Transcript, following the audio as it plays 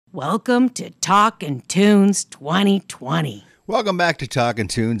Welcome to Talkin' Tunes 2020. Welcome back to Talkin'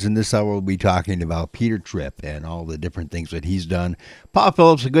 Tunes. In this hour, we'll be talking about Peter Tripp and all the different things that he's done. Paul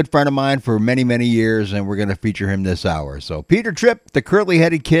Phillips, a good friend of mine for many, many years, and we're going to feature him this hour. So, Peter Tripp, the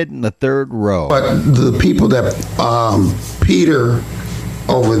curly-headed kid in the third row. But the people that Peter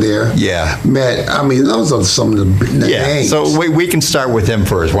over there met, I mean, those are some of the names. So we can start with him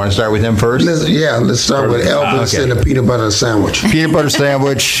first. Want to start with him first? Let's start with Elvis and the peanut butter sandwich. Peanut butter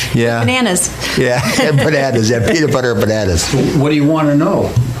sandwich, yeah. Bananas. Yeah, and bananas, peanut butter and bananas. What do you want to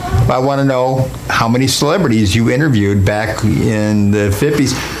know? I want to know how many celebrities you interviewed back in the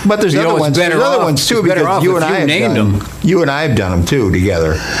 50s. But there's other ones. There's other ones too, because you and I have done them. You and I have done them too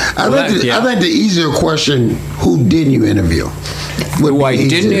together. I think the easier question: who didn't you interview? Who I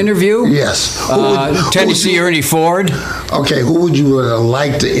didn't interview? Yes. Tennessee Ernie Ford. Okay, who would you have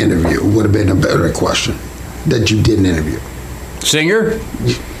liked to interview? Would have been a better question that you didn't interview. Singer?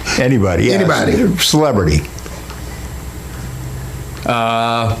 Anybody? Yeah. Anybody? Celebrity.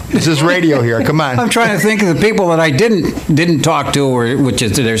 This is radio here. Come on. I'm trying to think of the people that I didn't talk to, which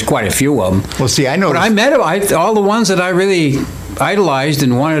is there's quite a few of them. Well, see, I know. But I met them. All the ones that I really idolized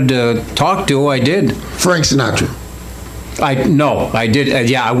and wanted to talk to, I did. Frank Sinatra. I did.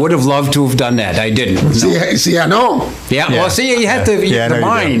 Yeah, I would have loved to have done that. I didn't. No. See, I know. Yeah. Well, see, you had to. The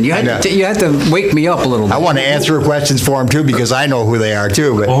mind. You had to wake me up a little bit. I want to answer questions for him too, because I know who they are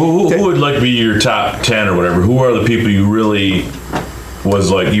too. But who would like be your top 10 or whatever? Who are the people you really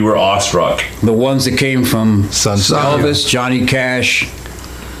was like you were awestruck? The ones that came from Elvis, Johnny Cash,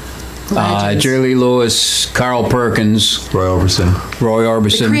 Jerry Lee Lewis, Carl Perkins, Roy Orbison.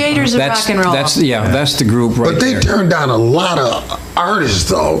 The creators of rock and roll. That's the group right there. But they turned down a lot of artists,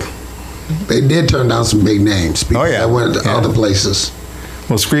 though. They did turn down some big names. People that went to other plaplaces.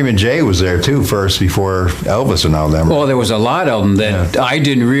 Well, Screamin' Jay was there too first before Elvis and all them. Well, there was a lot of them that I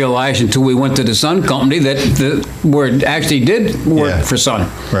didn't realize until we went to the Sun Company that actually did work for Sun.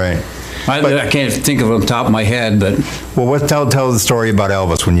 Right. I can't think of them top of my head, but tell the story about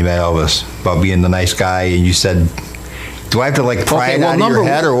Elvis when you met Elvis, about being the nice guy, and you said, "Do I have to pry it out of your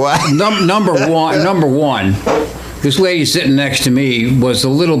head or what?" Number one, this lady sitting next to me was a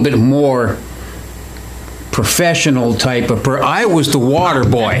little bit more professional type of I was the water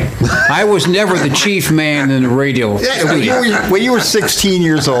boy. I was never the chief man in the radio studio. You were 16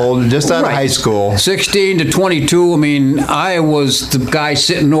 years old, just out of high school. 16 to 22. I mean, I was the guy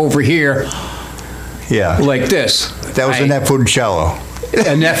sitting over here like this. That was Annette Funicello.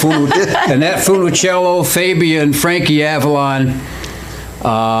 Annette Funicello, Fabian, Frankie Avalon,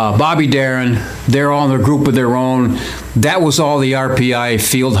 Bobby Darin, they're all in a group of their own. That was all the RPI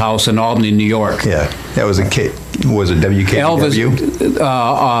Fieldhouse in Albany, New York. Yeah, that was was it WKW? Elvis,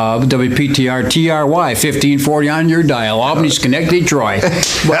 WPTR, TRY, 1540 on your dial, Albany, Schenectady, Troy.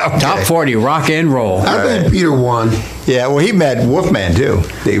 Top 40, rock and roll. I think Peter won. Yeah, well, he met Wolfman, too.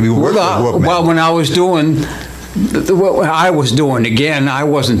 We worked with Wolfman. Well, when I was doing... What I was doing, again, I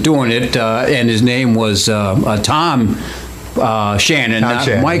wasn't doing it, and his name was Tom Shannon,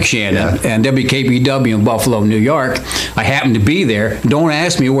 Mike Shannon, and WKBW in Buffalo, New York. I happened to be there. Don't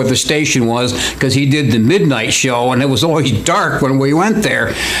ask me where the station was, because he did the midnight show, and it was always dark when we went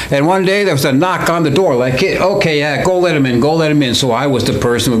there. And one day there was a knock on the door, like, okay, go let him in, go let him in. So I was the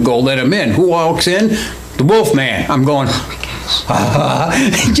person who would go let him in. Who walks in? The Wolfman. I'm going, oh my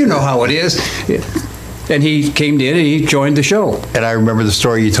gosh. You know how it is. And he came in and he joined the show. And I remember the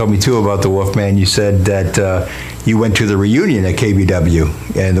story you told me too about the Wolfman. You said that you went to the reunion at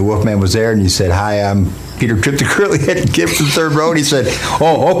KBW, and the Wolfman was there, and you said, "Hi, I'm Peter Tripp, the curly-headed kid from Third Row." And he said,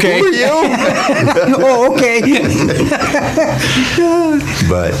 "Oh, okay." Who are you? Oh, okay.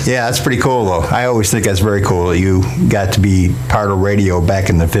 But yeah, that's pretty cool, though. I always think that's very cool that you got to be part of radio back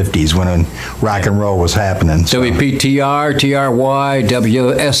in the 50s when rock and roll was happening. So. WPTR, TRY,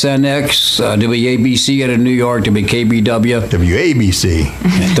 WSNX, WABC out of New York, WKBW. WABC.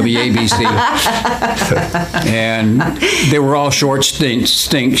 WABC. And they were all short stints.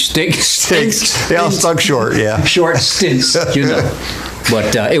 They all stuck short, yeah. Short stints, you know.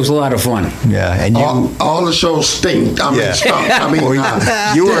 But it was a lot of fun. Yeah, and all the shows stink.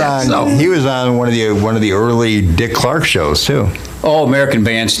 You were on. He was on one of the early Dick Clark shows too. Oh, American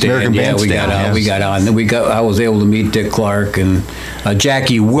Bandstand. We got on. I was able to meet Dick Clark, and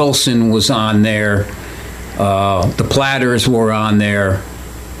Jackie Wilson was on there. The Platters were on there.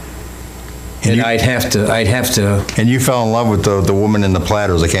 And I'd have to. And you fell in love with the woman in the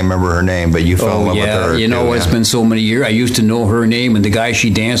platters. I can't remember her name, but you fell in love with her. You know, it's been so many years. I used to know her name and the guy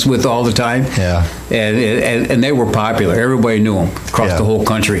she danced with all the time. Yeah. And they were popular. Everybody knew them across the whole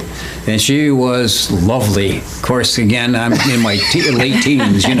country. And she was lovely. Of course, again, I'm in my late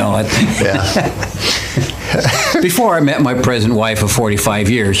teens, you know. Before I met my present wife of 45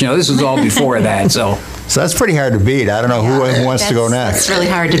 years. You know, this was all before that, so. So that's pretty hard to beat. I don't know who wants to go next. It's really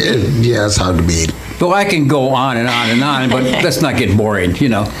hard to beat. Yeah, it's hard to beat. Well, I can go on and on and on, but let's not get boring, you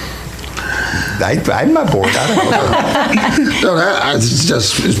know. I'm not bored. I don't know.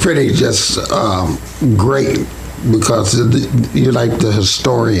 It's pretty great because you're like the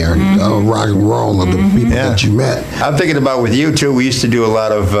historian of rock and roll of the people that you met. I'm thinking about with you too. We used to do a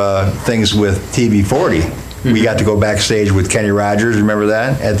lot of things with TV40. We got to go backstage with Kenny Rogers. Remember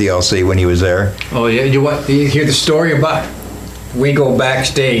that at the LC when he was there? Oh yeah, you hear the story about? We go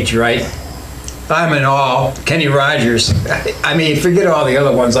backstage, right? I'm in awe. Kenny Rogers. I mean, forget all the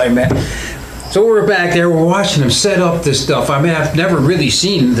other ones I met. So we're back there. We're watching them set up this stuff. I mean, I've never really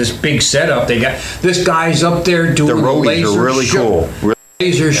seen this big setup. They got this guy's up there doing the roadies are really cool.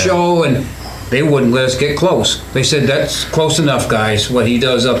 Laser show, and they wouldn't let us get close. They said that's close enough, guys. What he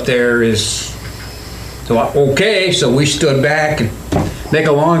does up there is. So, okay, so we stood back and make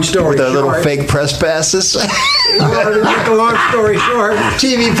a long story short. With the little fake press passes? Make a long story short.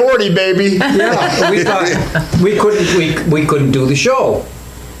 TV40, baby. Yeah, we thought we couldn't do the show.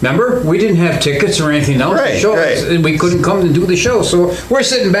 Remember? We didn't have tickets or anything else. Right. We couldn't come to do the show. So we're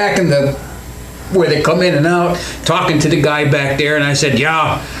sitting back in where they come in and out, talking to the guy back there, and I said,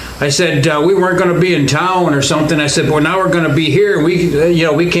 we weren't going to be in town or something. I said, well, now we're going to be here.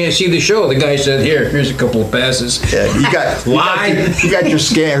 We can't see the show. The guy said, here's a couple of passes. Yeah, you got your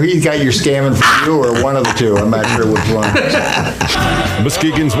scam. He got your scamming from you or one of the two. I'm not sure which one.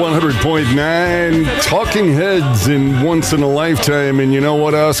 Muskegon's 100.9 Talking Heads in Once in a Lifetime. And you know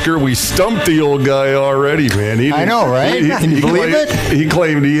what, Oscar? We stumped the old guy already, man. I know, right? Can you believe it? He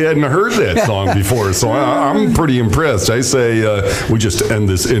claimed he hadn't heard that song before. So I'm pretty impressed. I say we just end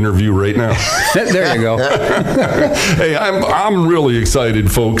this interview right now. There you go. Hey, I'm really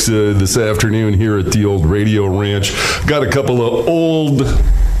excited, folks, this afternoon here at the old Radio Ranch. Got a couple of old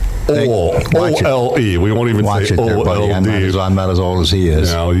O-L-E. We won't even say O-L-D. I'm not as old as he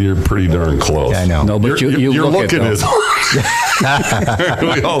is. No, you're pretty darn close. Yeah, I know. No, but you're looking as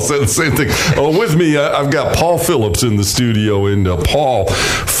we all said the same thing. With me, I've got Paul Phillips in the studio, and Paul,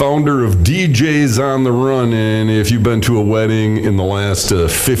 founder of DJs on the Run. And if you've been to a wedding in the last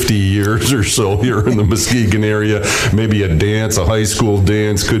 50 years or so here in the Muskegon area, maybe a dance, a high school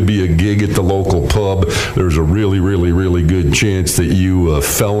dance, could be a gig at the local pub, there's a really, really, really good chance that you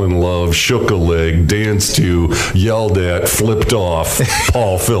fell in love, shook a leg, danced to, yelled at, flipped off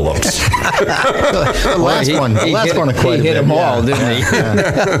Paul Phillips. The last one he hit them all, didn't he?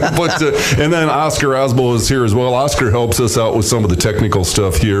 But and then Oscar Osbo is here as well. Oscar helps us out with some of the technical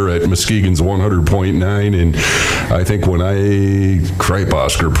stuff here at Muskegon's 100.9, and I think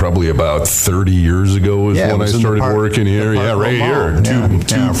Oscar, probably about 30 years ago is when I started working here. Yeah, right here,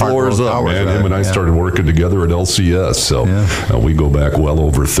 two floors up, man. Him and I started working together at LCS, so we go back well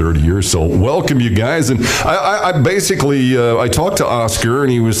over 30 years. So welcome, you guys. And I basically I talked to Oscar,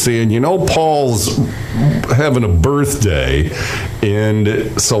 and he was saying, Paul's having a birthday,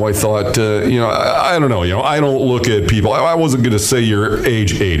 and so I thought, I don't know, I don't look at people. I wasn't going to say you're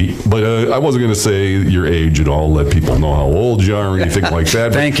age 80, but I wasn't going to say your age at all. Let people know how old you are or anything like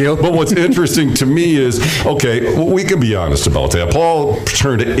that. Thank you. But what's interesting to me is, we can be honest about that. Paul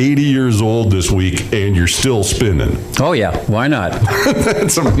turned 80 years old this week, and you're still spinning. Oh yeah, why not?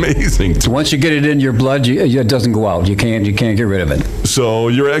 That's amazing. Once you get it in your blood, it doesn't go out. You can't get rid of it. So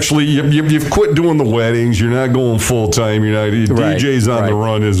you're actually you've quit doing the weddings. You're not going full time. You're not DJs on the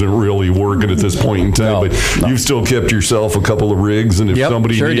Run isn't really working at this point in time. But you've still kept yourself a couple of rigs, and if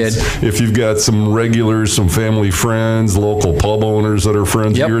somebody needs, if you've got some regulars, some family friends, local pub owners that are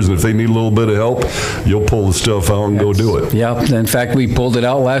friends of yours, and if they need a little bit of help, you'll pull the stuff out and go do it. Yeah. In fact, we pulled it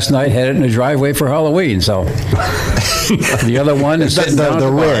out last night, had it in the driveway for Halloween. So the other one is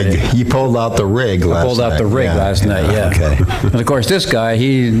the rig. You pulled out the rig last night. I pulled out the rig last night. Yeah. Okay. And of course, this guy,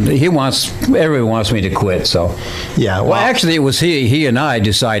 everyone wants me to quit. So yeah. Well, actually, it was he and I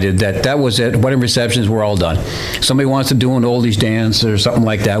decided that was it. Wedding receptions were all done. Somebody wants to do an oldies dance or something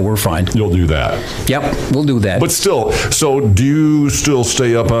like that, we're fine. You'll do that. Yep, we'll do that. But still, so do you still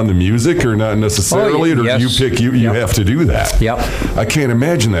stay up on the music or not necessarily? Or yes. do you pick, you have to do that? Yep. I can't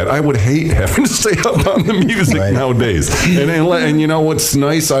imagine that. I would hate having to stay up on the music nowadays. And you know what's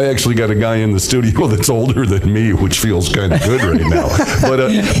nice? I actually got a guy in the studio that's older than me, which feels kind of good right now.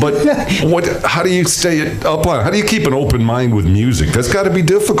 But how do you stay up on? How do you keep an open mind with music? That's got to be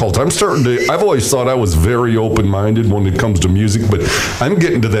difficult. I've always thought I was very open-minded when it comes to music, but I'm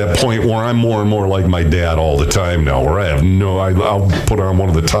getting to that point where I'm more and more like my dad all the time now, where I'll put on one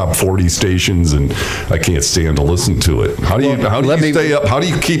of the top 40 stations and I can't stand to listen to it. How do you stay up? How do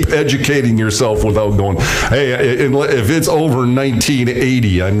you keep educating yourself without going, hey, if it's over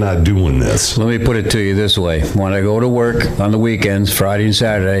 1980, I'm not doing this? Let me put it to you this way. When I go to work on the weekends, Friday and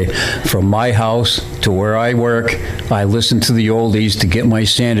Saturday, from my house to where I work, I listen to the oldies to get my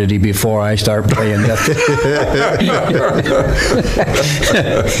sanity before I start playing that.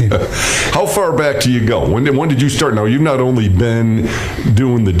 How far back do you go? When did you start? Now, you've not only been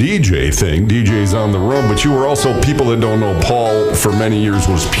doing the DJ thing, DJs on the road, but you were also, people that don't know, Paul for many years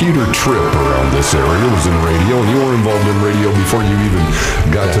was Peter Tripp around this area, was in radio, and you were involved in radio before you even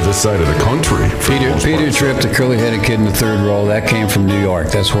got to this side of the country. Peter Tripp, the curly-headed kid in the third row, that came from New York.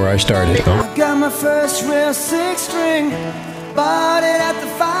 That's where I started. I got my first real six-string, bought it at the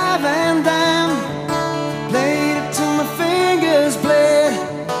 5 and dime, played it till my fingers bled.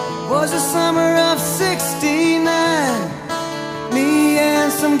 Was the summer of '69. Me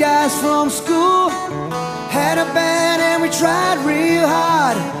and some guys from school had a band and we tried real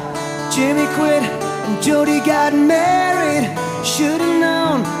hard. Jimmy quit and Jody got married. Should've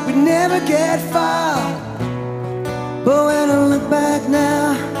known we'd never get far. But when I look back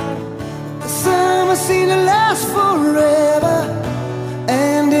now, the summer seemed to last forever.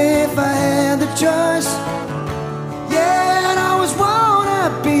 And if I had the choice, yeah, I'd always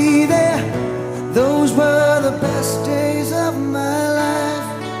wanna be there. Those were the best days of my life.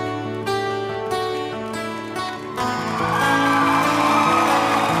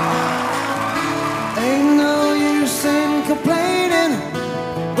 Ain't no use in complaining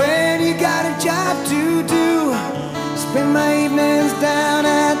when you got a job to do. Spend my evenings down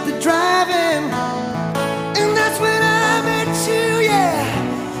at the drive-in, and that's when I met you,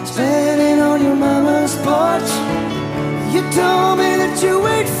 yeah. Standing on your mama's porch, you told me that you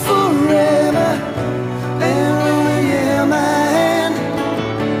wait forever. And when you held my hand,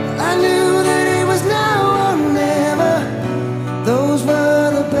 I knew that it was now or never. Those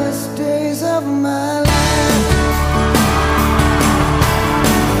were the best days of my life.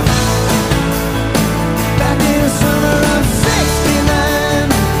 Back in the summer of '69.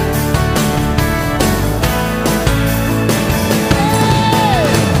 Hey!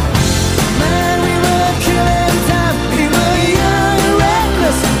 Man, we were killing time. We were young and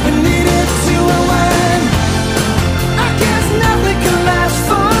reckless. We needed to unwind. I guess nothing can last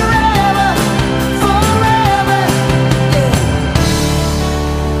forever, forever. Yeah.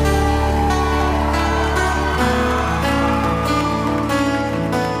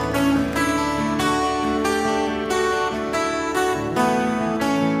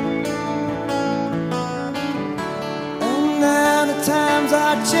 And now the times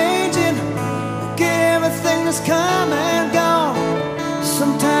are changing. Look at everything that's come and gone.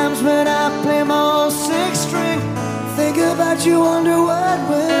 Sometimes when I play my old six-string, think about you, wonder what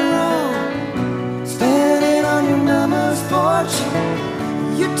went wrong. Standing on your mama's porch,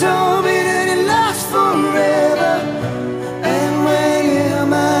 you told me that it lasts forever. And when you held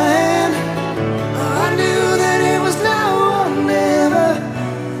my hand, I knew that it was now or never.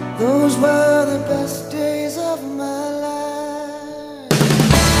 Those were the best days of my life.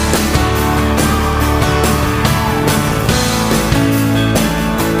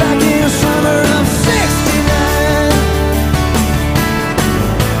 Back in the summer of '69.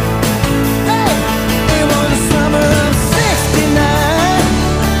 Hey, it was the summer of '69.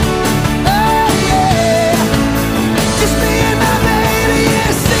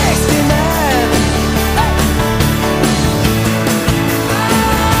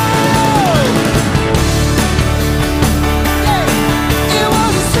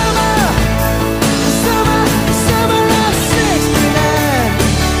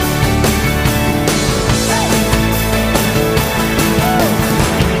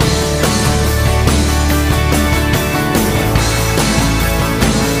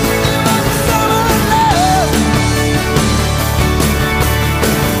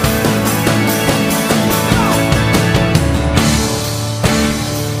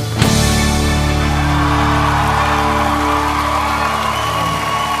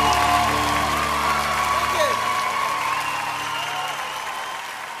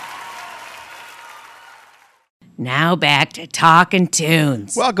 Now back to Talking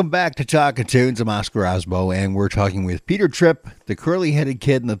Tunes. Welcome back to Talking Tunes. I'm Oscar Osbo, and we're talking with Peter Tripp, the curly-headed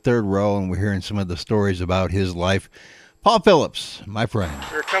kid in the third row, and we're hearing some of the stories about his life. Paul Phillips, my friend.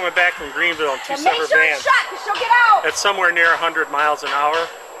 We're coming back from Greenville in two separate vans. She'll get out. It's somewhere near 100 miles an hour.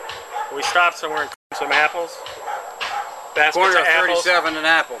 We stopped somewhere and some apples. Corner of 37 and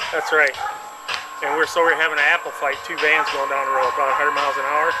Apple. That's right. And we're having an apple fight, two vans going down the road about 100 miles an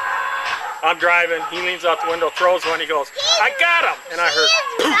hour. I'm driving, he leans out the window, throws one, he goes, I got him! And I heard,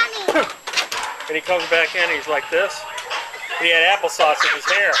 and he comes back in, he's like this. He had applesauce in his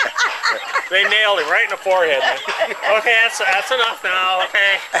hair. They nailed him right in the forehead. Okay, that's enough now,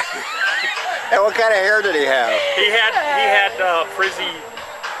 okay. And what kind of hair did he have? He had frizzy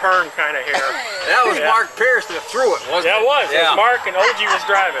perm kind of hair. That was Mark Pierce that threw it, wasn't it? Yeah, it was. It was Mark and OG was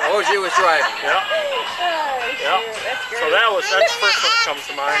driving. OG was driving. Yep. Yep. So that's the first one that comes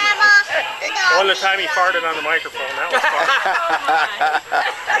to mind. One the time he farted on the microphone. That was fun.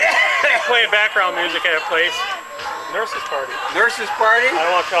 Playing background music at a place. Nurse's party. Nurse's party? I don't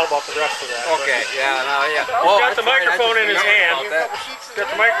want to tell about the rest of that. Okay, yeah, no, yeah. He's got the microphone in his hand. Got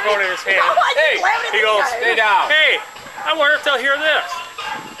the microphone in his hand. Hey, he goes, stay down. Hey, I wonder if they'll hear this.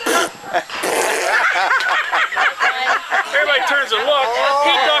 Everybody turns and looks.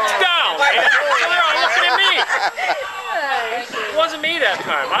 He ducks down. And they're all looking at me. It wasn't me that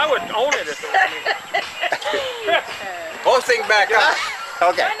time. I would own it if it was me. Both things back up.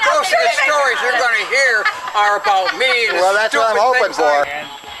 Okay. Most of the stories you're going to hear are about me and well, that's what I'm hoping for. And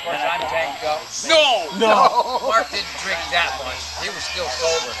of course, I'm tanked up. No! Mark didn't drink that much. He was still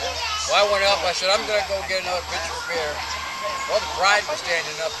sober. Well, I went up, I said, I'm going to go get another pitcher of beer. Well, the bride was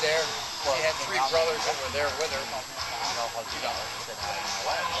standing up there. She had three brothers that were there with her.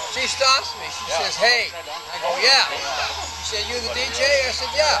 She stops me. She says, hey. I go, yeah. She said, you the DJ? I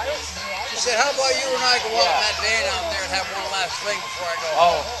said, yeah. She said, how about you and I go out in that van out there and have one last thing before I go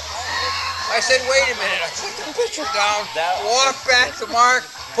home? I said, wait a minute. I put the pitcher down, walked back to Mark,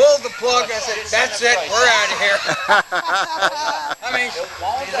 pulled the plug. I said, that's it. We're out of here. I mean,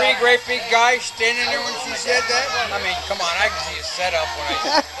 three great big guys standing there when she said that. I mean, come on. I can see a setup when I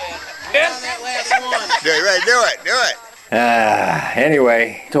did that last one. Do it.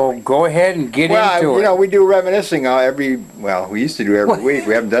 Anyway. So go ahead and get into it. Well, you know, we do reminiscing we used to do every week.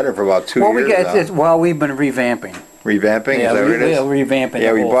 We haven't done it for about 2 years now. We've been revamping. Revamping? Yeah, is that what it is? Revamping.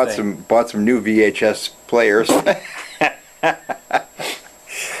 Yeah, we bought some new VHS players.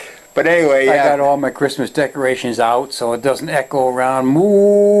 But anyway, I got all my Christmas decorations out so it doesn't echo around.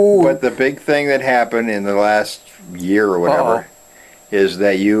 Moo! But the big thing that happened in the last year or whatever is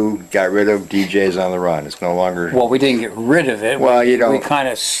that you got rid of DJs on the Run. It's no longer... Well, we didn't get rid of it. Well, we kind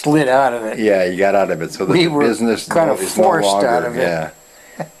of slid out of it. Yeah, you got out of it. So the business kind of forced no longer, out of it. Yeah.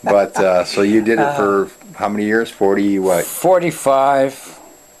 But, so you did it for how many years? 40 what? 45.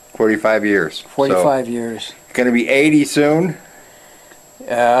 45 years. 45 years. Going to be 80 soon?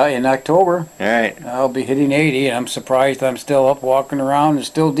 In October. All right. I'll be hitting 80, and I'm surprised I'm still up walking around and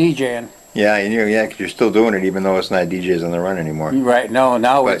still DJing. Yeah, because you're still doing it, even though it's not DJs on the Run anymore. Right. No,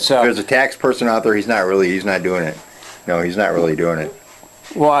 now but it's... there's a tax person out there. He's not doing it. No, he's not really doing it.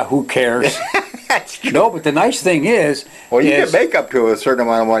 Well, who cares? That's true. No, but the nice thing is... Well, you can make up to a certain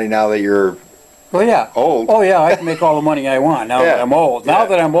amount of money now that you're old. Oh, yeah, I can make all the money I want now that I'm old. Now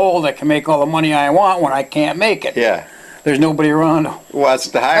that I'm old, I can make all the money I want when I can't make it. Yeah. There's nobody around who wants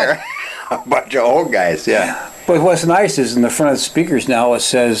to hire a bunch of old guys, yeah. But what's nice is in the front of the speakers now it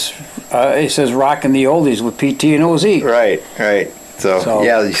says "Rockin' the Oldies" with PT and OZ. Right. So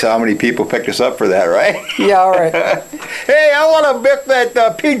yeah, you saw how many people picked us up for that, right? Yeah, all right. Hey, I want to book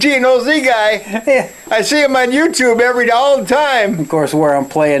that PT and OZ guy. Yeah. I see him on YouTube all the time. Of course, where I'm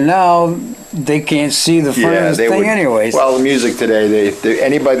playing now, they can't see the front of this thing anyways. Well, the music today,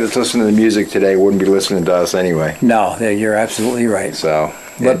 anybody that's listening to the music today wouldn't be listening to us anyway. No, you're absolutely right. So,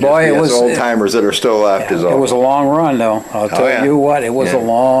 but boy, it was old timers that are still left. Is all. It was a long run, though. I'll tell you what, it was a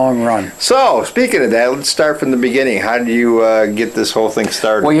long run. So, speaking of that, let's start from the beginning. How did you get this whole thing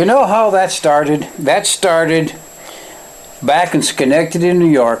started? Well, you know how that started? That started back in Schenectady, New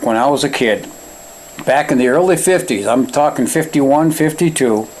York, when I was a kid. Back in the early 50s. I'm talking 51,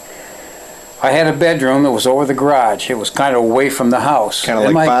 52. I had a bedroom that was over the garage. It was kind of away from the house. Kind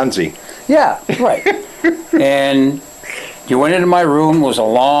of like Fonzie. Yeah, right. And you went into my room. It was a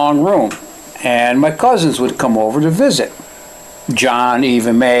long room. And my cousins would come over to visit. John,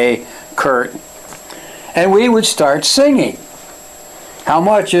 Eva May, Kurt. And we would start singing. How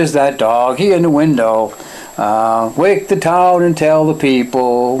much is that doggy in the window? Wake the town and tell the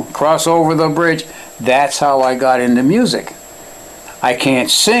people. Cross over the bridge. That's how I got into music. I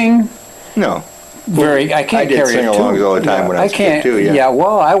can't sing. No. I can't did carry sing-alongs all the time when I was a kid, too, yeah. Yeah,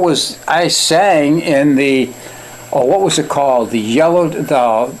 well, I sang in the, what was it called?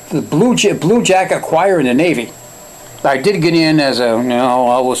 The Blue Jacket Choir in the Navy. I did get in as I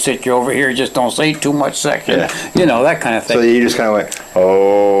will sit you over here, just don't say too much section. Yeah. That kind of thing. So you just kind of went,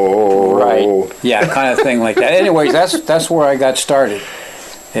 oh. Right. Yeah, kind of thing like that. Anyways, that's where I got started.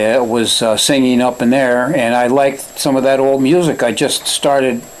 It was singing up in there, and I liked some of that old music. I just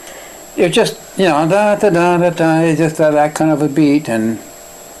started, it just, da da da da da, just that kind of a beat. And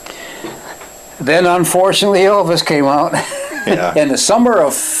then, unfortunately, Elvis came out. Yeah. In the summer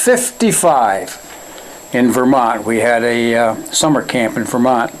of '55. In Vermont. We had a summer camp in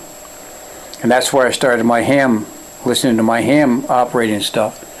Vermont, and that's where I started my listening to my ham operating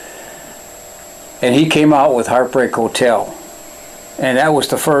stuff. And he came out with Heartbreak Hotel, and that was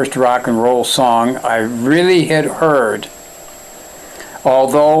the first rock and roll song I really had heard,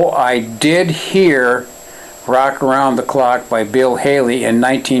 although I did hear Rock Around the Clock by Bill Haley in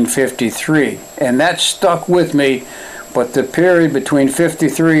 1953, and that stuck with me. But the period between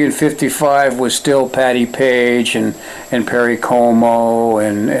 53 and 55 was still Patti Page and Perry Como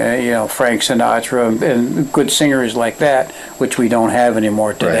and Frank Sinatra and good singers like that, which we don't have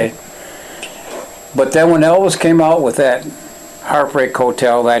anymore today. Right. But then when Elvis came out with that Heartbreak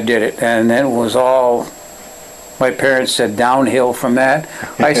Hotel, that did it, and then it was all. My parents said downhill from that.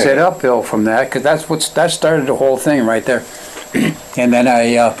 I said uphill from that, because that started the whole thing right there. And then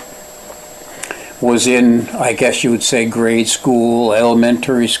I. Was in, I guess you would say, grade school,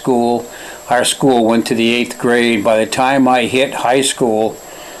 elementary school. Our school went to the 8th grade. By the time I hit high school,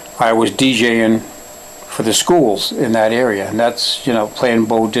 I was DJing for the schools in that area. And that's, playing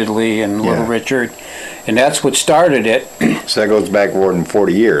Bo Diddley and Little Richard. And that's what started it. So that goes back more than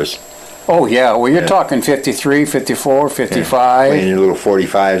 40 years. Oh, yeah. Well, you're talking 53, 54, 55. Playing your little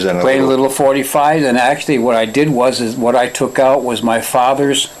 45s. Playing little 45s. And actually what I did was what I took out was my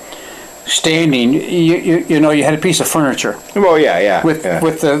father's standing, you had a piece of furniture. Well, yeah. With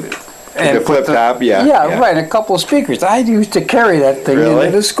the flip top, yeah, right, and a couple of speakers. I used to carry that thing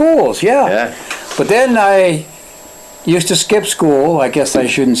into the schools, yeah. But then I used to skip school. I guess I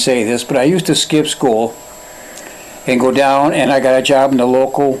shouldn't say this, but I used to skip school and go down, and I got a job in the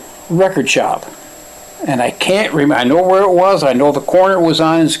local record shop. And I can't remember. I know where it was. I know the corner it was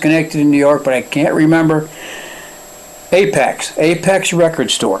on in Schenectady, New York, but I can't remember. Apex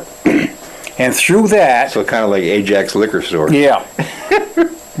Record Store. And through that... So kind of like Ajax Liquor Store. Yeah.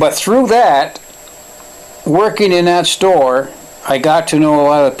 But through that, working in that store, I got to know a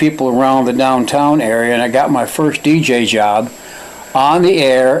lot of the people around the downtown area, and I got my first DJ job on the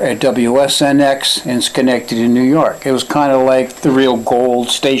air at WSNX in Schenectady, New York. It was kind of like the real gold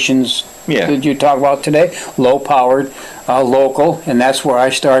stations that you talk about today, low-powered, local, and that's where I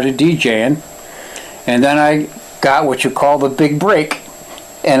started DJing. And then I got what you call the big break,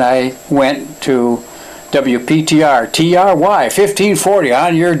 and I went to WPTR, TRY, 1540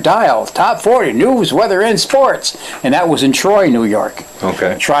 on your dial, top 40, news, weather, and sports. And that was in Troy, New York.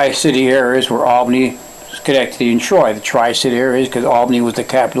 Okay. Tri-City areas were Albany, Schenectady, and Troy. The Tri-City areas, because Albany was the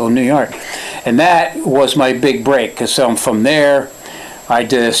capital of New York. And that was my big break, because from there, I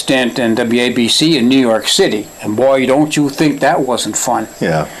did a stint in WABC in New York City. And boy, don't you think that wasn't fun.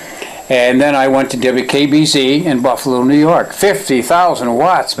 Yeah. And then I went to WKBZ in Buffalo, New York. 50,000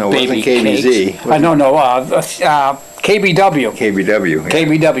 watts, no, baby it wasn't KBZ. KBZ. KBW. KBW. Yeah.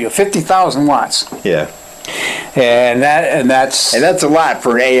 KBW, 50,000 watts. Yeah. And that's a lot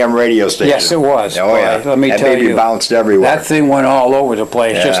for an AM radio station. Yes, it was. Oh, yeah. Let me tell you. That baby bounced everywhere. That thing went all over the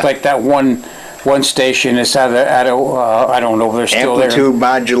place, just like that one station is at a I don't know if they're still there. Amplitude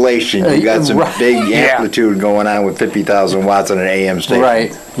modulation. You got some big amplitude going on with 50,000 watts on an AM station.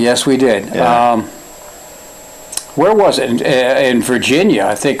 Right. Yes, we did. Yeah. Where was it? In Virginia,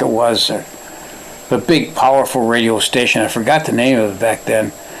 I think it was. A big, powerful radio station. I forgot the name of it back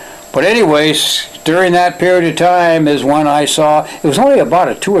then. But anyways, during that period of time is when I saw, it was only about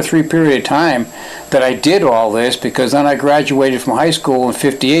a 2 or 3 period of time that I did all this, because then I graduated from high school in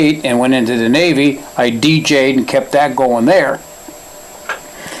 58 and went into the Navy. I DJ'd and kept that going there.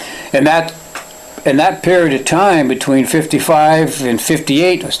 And that period of time between 55 and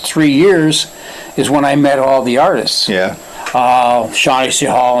 58, was 3 years, is when I met all the artists. Yeah. Shaughnessy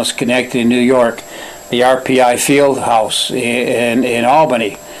Hall in Schenectady, New York, the RPI Field House in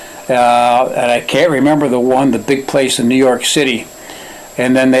Albany. And I can't remember the big place in New York City.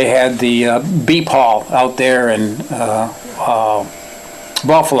 And then they had the Beep Hall out there in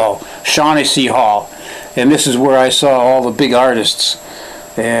Buffalo, Shaughnessy Hall. And this is where I saw all the big artists.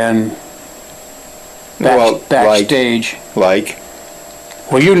 And backstage. Like?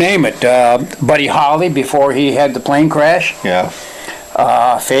 Well, you name it. Buddy Holly before he had the plane crash. Yeah.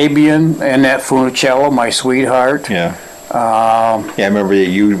 Fabian, Annette Funicello, my sweetheart. Yeah. Yeah, I remember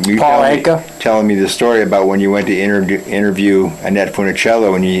you Paul Anka telling me the story about when you went to interview Annette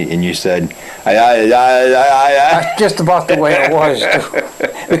Funicello and you said, That's just about the way it was,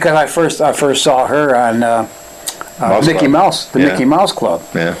 because I first saw her on Mickey Mouse, the Mickey Mouse Club.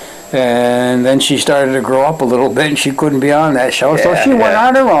 Yeah. And then she started to grow up a little bit, and she couldn't be on that show, so she went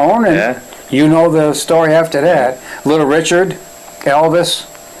on her own, and you know the story after that. Little Richard, Elvis,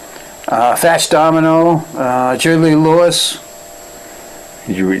 Fats Domino, Julie Lewis,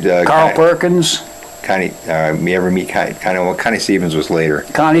 Did you read, Carl Perkins. Connie, me ever meet Connie Stevens was later.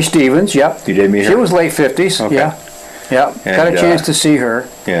 Connie Stevens, yep. You did meet her? She was late 50s, Okay. yeah. Yep, got a chance to see her.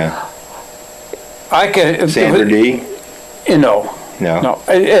 Yeah. I could. Sandra Dee? No. No.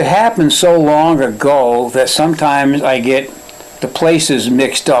 It happened so long ago that sometimes I get the places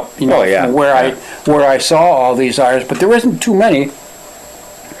mixed up. You know, where I saw all these artists, but there isn't too many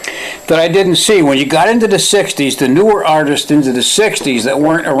that I didn't see. When you got into the 60s, the newer artists into the 60s that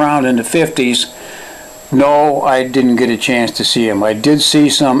weren't around in the 50s, no, I didn't get a chance to see them. I did see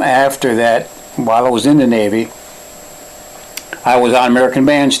some after that while I was in the Navy. I was on American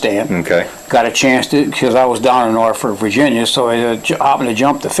Bandstand. Okay. Got a chance to, because I was down in Norfolk, Virginia, so I happened to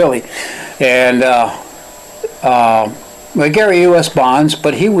jump to Philly. And Gary U.S. Bonds,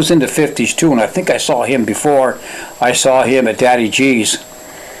 but he was in the 50s too, and I think I saw him before I saw him at Daddy G's.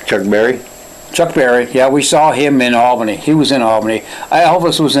 Chuck Berry? Chuck Berry, yeah, we saw him in Albany. He was in Albany.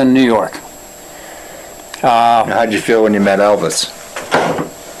 Elvis was in New York. How'd you feel when you met Elvis?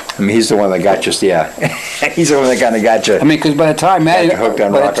 I mean, he's the one that got you, he's the one that kind of got you. I mean, because by the time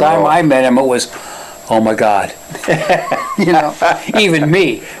I met him, it was, oh my God. You know, even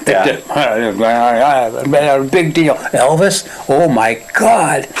me. A big deal. Elvis? Oh my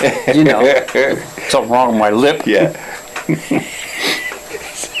God. You know, something wrong with my lip. Yeah.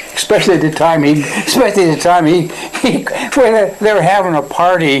 Especially at the time when they were having a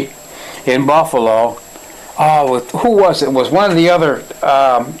party in Buffalo. Who was it? It was one of the other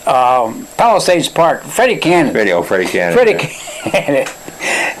Palisades Park. Freddie Cannon. Freddie Cannon. Freddie Cannon.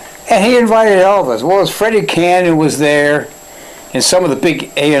 And he invited Elvis. Well, Freddie Cannon was there, and some of the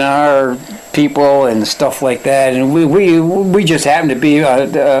big A&R people and stuff like that. And we just happened to be.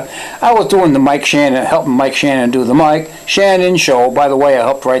 I was doing the Mike Shannon, helping Mike Shannon do the Mike Shannon show. By the way, I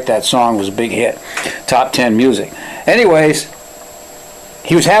helped write that song. It was a big hit, top 10 music. Anyways,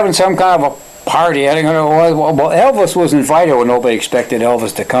 he was having some kind of a party. I don't know what it was. Well, Elvis was invited when nobody expected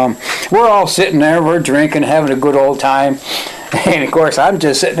Elvis to come. We're all sitting there, we're drinking, having a good old time. And of course, I'm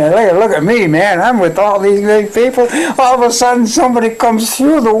just sitting there, look at me, man. I'm with all these big people. All of a sudden, somebody comes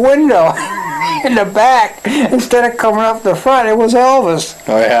through the window in the back. Instead of coming up the front, it was Elvis.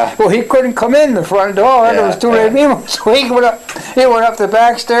 Oh, yeah. Well, he couldn't come in the front door. There was too many people. So he went up the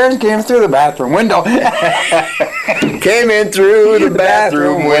back stairs, came through the bathroom window. Came in through the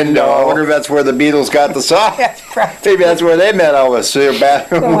bathroom window. I wonder if that's where the Beatles got the song. Maybe that's where they met Elvis, through their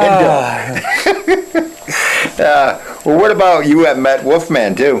bathroom window. Well, what about you have met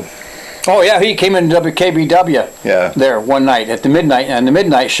Wolfman too? Oh yeah, he came in WKBW. Yeah. There one night on the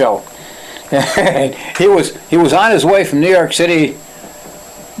midnight show. And he was on his way from New York City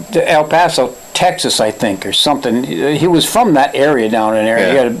to El Paso, Texas, I think, or something. He was from that area down in there.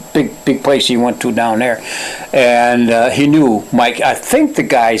 Yeah. He had a big place he went to down there, and he knew Mike. I think the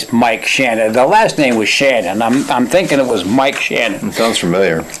guy's Mike Shannon. The last name was Shannon. I'm thinking it was Mike Shannon. It sounds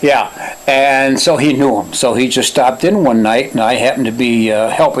familiar. Yeah, and so he knew him. So he just stopped in one night, and I happened to be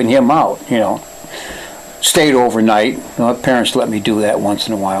helping him out. You know, stayed overnight. My parents let me do that once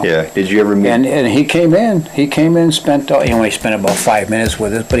in a while. Yeah. Did you ever meet? And he came in. He came in, spent. He only spent about 5 minutes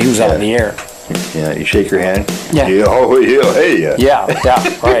with us, but he was on the air. Yeah, you shake your hand. Yeah. Oh, yeah, hey, yeah. Yeah,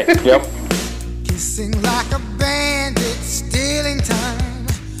 right. Yep. Kissing like a bandit, stealing time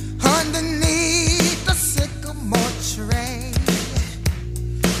underneath the sycamore tree.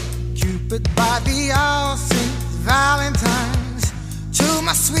 Cupid by the all Saint Valentine's to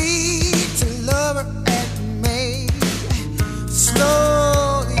my sweet lover and me.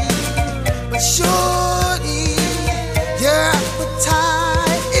 Slowly but surely, your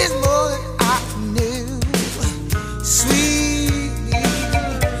appetite is more than I knew. Sweetly,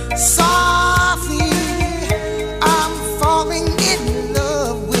 softly, I'm falling in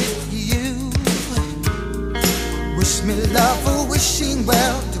love with you. Wish me love, a wishing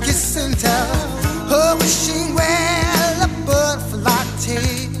well, to kiss and tell. A wishing well, a butterfly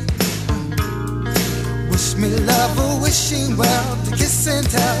tale. Wish me love, a wishing well, to kiss and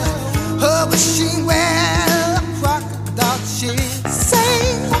tell. A wishing well, a crocodile shit. Say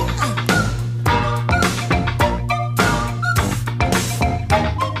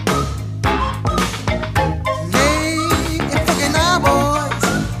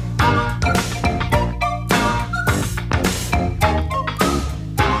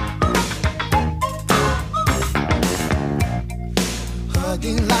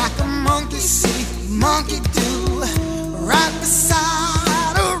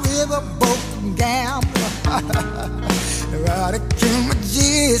Erotic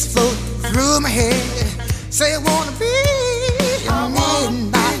images float through my head. Say I wanna be a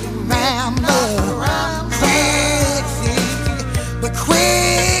midnight rambler.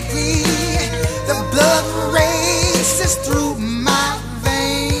 Quickly, the blood races through my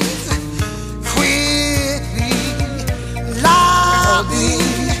veins. Quickly, loudly,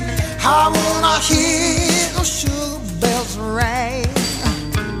 I wanna hear those sugar bells ring.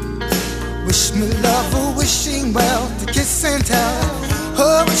 Wish me love, wishing well, to kiss and tell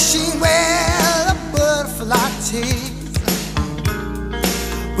her, wishing well, a butterfly tease.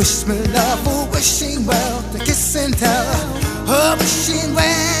 Wish me love, wishing well, to kiss and tell her, wishing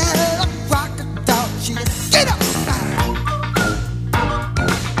well, a crocodile cheese. Get up!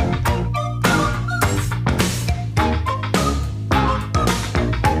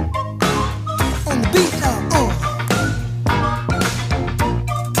 On the beat now,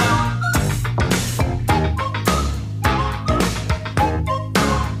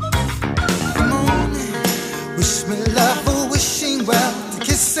 Come on, wish me love, wishing well, to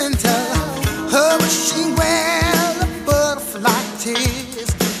kiss and tell her, wishing well, like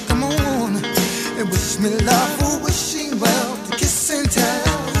tears. Come on, and wish me love, wishing well, to kiss and tell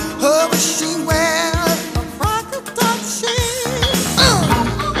her, wishing well, a crocodile cheese.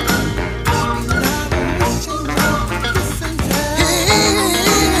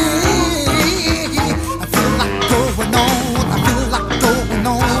 I feel like going on, I feel like going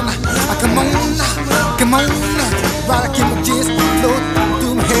on. Come on, rock images float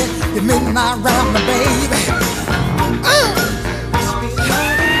through my head. The midnight round my baby.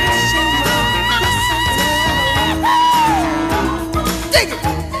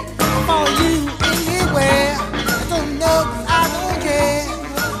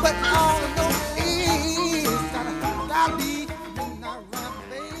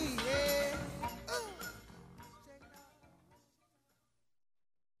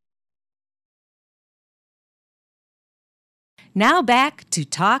 Now back to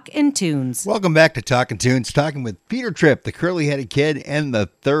Talk and Tunes. Welcome back to Talk and Tunes, talking with Peter Tripp, the curly-headed kid, and the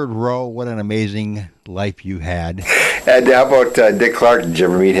third row. What an amazing life you had. And how about Dick Clark? Did you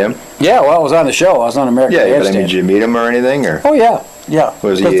ever meet him? Yeah, well, I was on the show. I was on American Bandstand. Yeah, but I mean, did you meet him or anything? Or? Oh, yeah.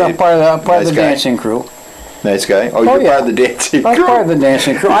 Was he part of the dancing crew. Nice guy? Oh, you're part of the dancing crew? I was part of the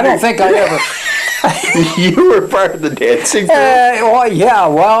dancing crew. I don't think I ever... You were part of the dancing crew? Yeah,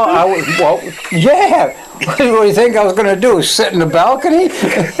 yeah. What do you think I was going to do? Sit in the balcony?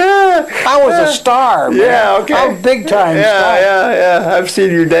 I was a star, man. Yeah, okay. I'm a big-time star. Yeah. I've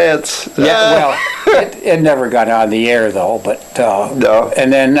seen your dance. Yeah, well, it never got on the air, though. But no.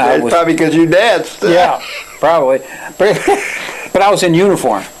 And then I was... Probably because you danced. Yeah, probably. But I was in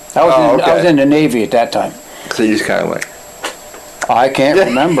uniform. I was in the Navy at that time. So you just kind of like... I can't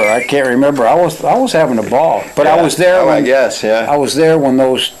remember. I was having a ball. But I was there I guess, yeah. I was there when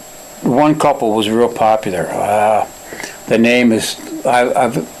those... One couple was real popular. The name is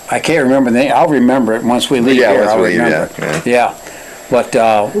I can't remember the name. I'll remember it once we leave here. I'll remember. Yeah, but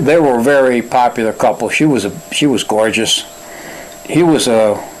they were a very popular couple. She was gorgeous. He was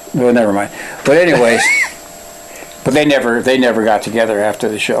well, never mind. But anyways, but they never got together after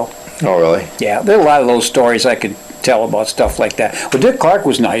the show. Oh really? Yeah, there are a lot of those stories I could tell about stuff like that. But Dick Clark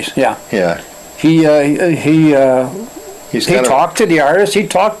was nice. Yeah. Yeah. He talked to the artists. He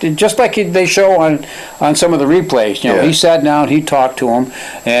talked just like they show on some of the replays. He sat down, he talked to them,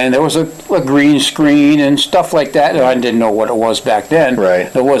 and there was a green screen and stuff like that. I didn't know what it was back then. Right.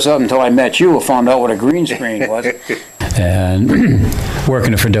 It was up until I met you and found out what a green screen was. And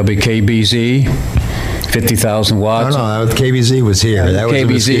working for WKBZ. 50,000 watts. No, KBZ was here. That was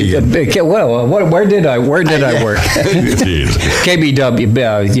KBZ. Where did I work?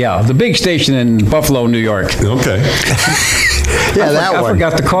 KBW. Yeah, the big station in Buffalo, New York. Okay. I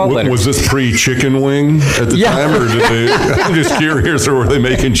forgot to call it. Was this pre-chicken wing at the time, or did they? I'm just curious. Or were they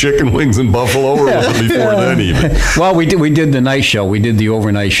making chicken wings in Buffalo, or was it before then even? Well, we did the night show. We did the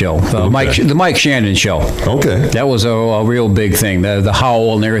overnight show. The Mike Shannon show. Okay. That was a real big thing. The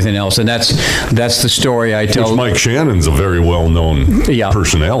howl and everything else, and that's the story I tell. Which Mike Shannon's a very well-known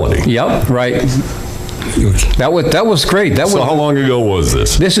personality. Yep. Right. That was great. So how long ago was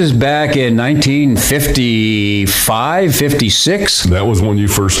this? This is back in 1955, 56. That was when you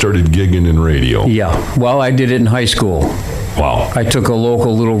first started gigging in radio. Yeah. Well, I did it in high school. Wow. I took a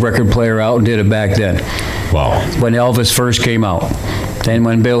local little record player out and did it back then. Wow. When Elvis first came out. Then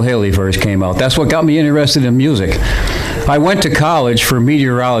when Bill Haley first came out. That's what got me interested in music. I went to college for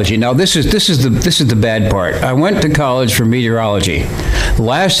meteorology. Now this is the bad part. I went to college for meteorology.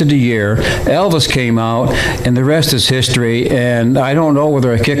 Lasted a year. Elvis came out, and the rest is history. And I don't know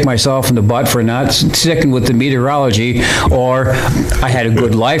whether I kicked myself in the butt for not sticking with the meteorology, or I had a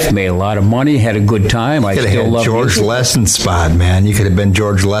good life, made a lot of money, had a good time. I still love George music. Lessons spot, man. You could have been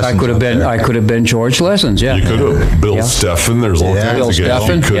George Lessons. I could have been George Lessons. Yeah. You could have. Bill Steffen. There's all kinds of guys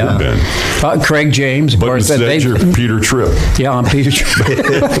you could have been. Craig James. But instead, you're Peter Tripp. Yeah, I'm Peter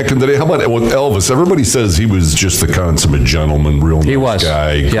Tripp. Back in the day, how about with Elvis? Everybody says he was just the consummate gentleman, real nice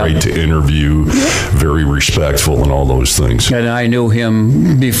guy, great to interview, very respectful, and all those things. And I knew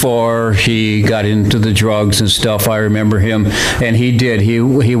him before he got into the drugs and stuff. I remember him, and he did. He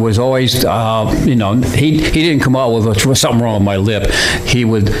was always, he didn't come out with something wrong with my lip. He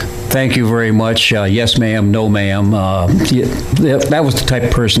would, thank you very much, yes ma'am, no ma'am. That was the type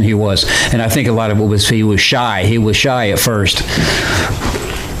of person he was. And I think a lot of it was he was shy. He was shy at first.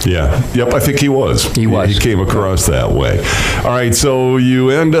 Yeah. Yep. I think he was. He came across that way. All right. So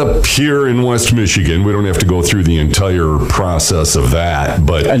you end up here in West Michigan. We don't have to go through the entire process of that,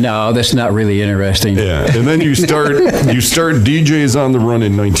 but no, that's not really interesting. Yeah. And then you start DJs on the Run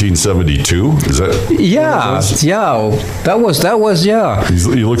in 1972. Is that? Yeah. That was.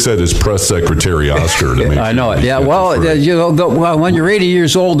 He looks at his press secretary Oscar to make I know it. Yeah. Well, when you're 80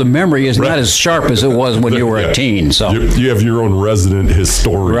 years old, the memory is not as sharp as it was when you were a teen. So you have your own resident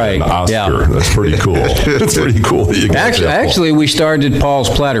historian. Right, Oscar. Yeah. That's pretty cool. That's pretty cool that you got actually, we started Paul's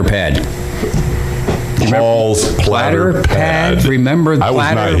Platter Pad. Paul's Platter Pad. Remember I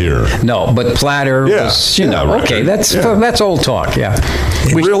was not here. No, but Platter was, okay, that's old talk, yeah.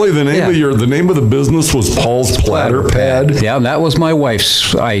 Really, the name of the business was Paul's Platter Pad? Yeah, that was my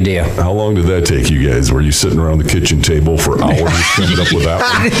wife's idea. How long did that take you guys? Were you sitting around the kitchen table for hours coming up with that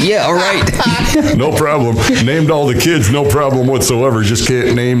one? Yeah, all right. No problem. Named all the kids, no problem whatsoever. Just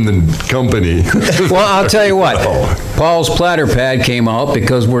can't name the company. Well, I'll tell you what. Paul's Platter Pad came out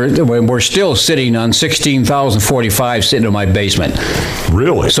because we're still sitting on 16,045 sitting in my basement.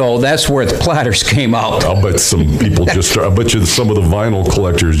 Really? So that's where the platters came out. I'll bet some people I bet you some of the vinyl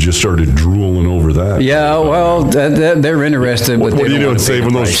collectors just started drooling over that. Yeah, well, they're interested. What are you doing,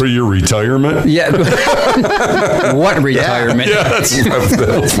 saving those for your retirement? Yeah. What retirement? Yeah,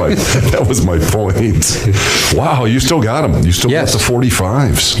 that was my point. Wow, you still got them. You still got the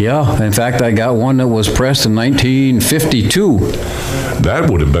 45s. Yeah, in fact, I got one that was pressed in 1952. That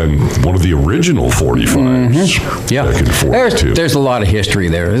would have been one of the original 45s. Mm-hmm. Yeah. Back in 42. There's a lot of history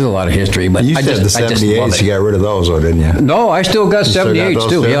there. There's a lot of history. But you said the 78s, you got rid of those, though, didn't you? No, I still got 78s,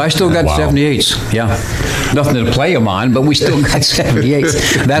 too. Yeah, I still got 78s. Yeah. Nothing to play them on, but we still got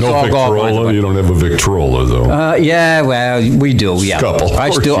 78s. That's all Victrola? You don't have a Victrola, though. Yeah, well, we do, yeah. Couple.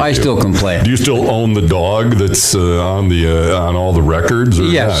 I still can play. Do you still own the dog that's on all the records? Or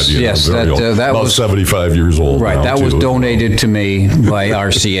yes, not? Yes. That was about 75 years old. Right, that was donated to me by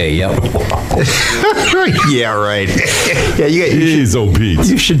RCA, yep. Yeah, right. Yeah,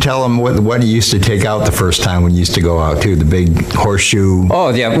 you should tell them what you used to take out the first time when you used to go out, too, the big horseshoe. Oh,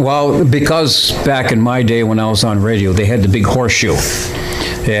 yeah, well, because back in my day when I was on radio, they had the big horseshoe.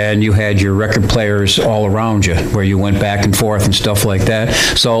 And you had your record players all around you where you went back and forth and stuff like that.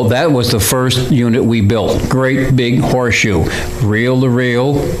 So that was the first unit we built. Great big horseshoe,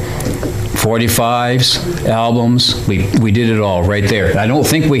 reel-to-reel, 45s, albums. We did it all right there. I don't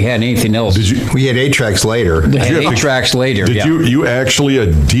think we had anything else. We had 8 tracks later. Eight tracks later. Did you actually at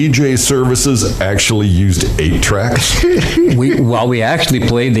DJ services actually used 8 tracks? we actually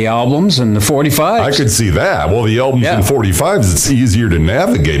played the albums and the 45s. I could see that. Well, the albums and 45s, it's easier to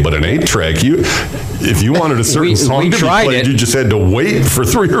navigate, but an 8-track, if you wanted a certain song to be played, you just had to wait for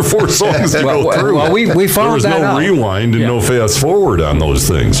 3 or 4 songs to go through. Well, we found there was no rewind and no fast forward on those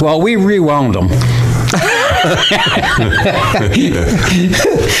things. Well, we rewound them.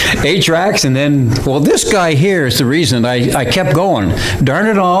 8 tracks, and then, this guy here is the reason I kept going. Darn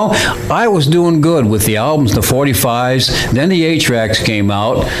it all, I was doing good with the albums, the 45s, then the 8 tracks came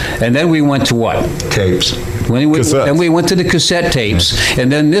out, and then we went to what? Tapes. Then we went to the cassette tapes,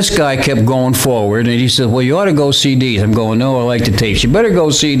 and then this guy kept going forward, and he said, well, you ought to go CDs. I'm going, no, I like the tapes. You better go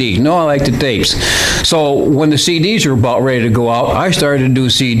CDs. No, I like the tapes. So when the CDs were about ready to go out, I started to do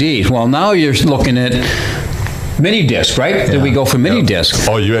CDs. Well, now you're looking at mini disc, right? Yeah. Did we go for mini disc?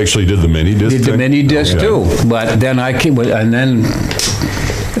 Oh, you actually did the mini disc? Did the mini disc too, but then I came, and then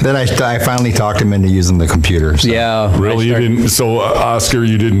Then I finally talked him into using the computer. So. Yeah. Really? You didn't? So, Oscar,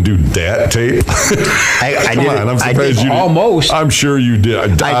 you didn't do DAT tape? I Come did. on, I'm surprised you didn't. Almost. I'm sure you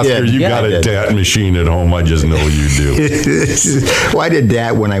did. Oscar, you got a DAT machine at home. I just know you do. Well, I did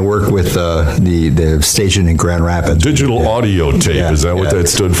DAT when I worked with the station in Grand Rapids. Digital audio tape. Is that what that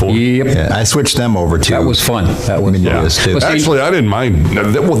stood for? Yep. Yeah, I switched them over to. That was fun. That was too. Actually, I didn't mind.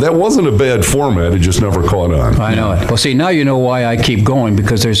 That wasn't a bad format. It just never caught on. I know it. Well, see, now you know why I keep going,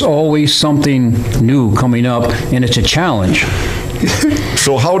 because there's always something new coming up, and it's a challenge.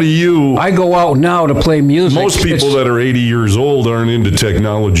 So how do you... I go out now to play music. Most people that are 80 years old aren't into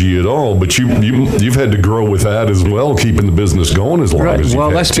technology at all, but you've had to grow with that as well, keeping the business going as long as you've had to.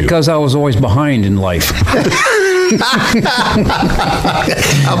 Well, that's because I was always behind in life.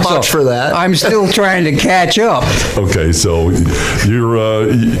 I'll vouch for that. I'm still trying to catch up. Okay, so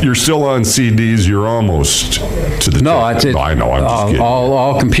you're still on CDs. You're almost to the. No, I did. I know. I'm just kidding.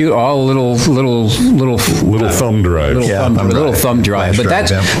 All computer, all little thumb drive. Little thumb drive. But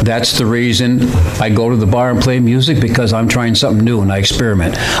that's the reason I go to the bar and play music, because I'm trying something new and I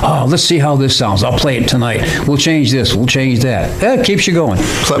experiment. Oh, let's see how this sounds. I'll play it tonight. We'll change this. We'll change that. That keeps you going.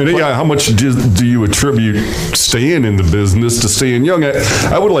 How much do you attribute staying in the business to staying young?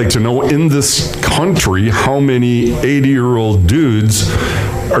 I would like to know, in this country, how many 80-year-old dudes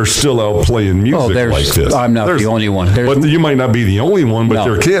are still out playing music like this? I'm not the only one. But you might not be the only one, but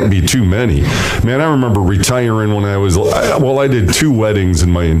there can't be too many. Man, I remember retiring when I did 2 weddings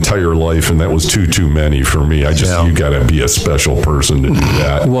in my entire life, and that was too many for me. You got to be a special person to do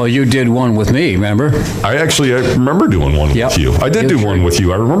that. Well, you did one with me, remember? I remember doing one with you. I did do one with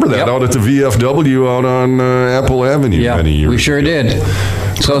you. I remember that out at the VFW out on Apple Avenue many years ago. We sure did.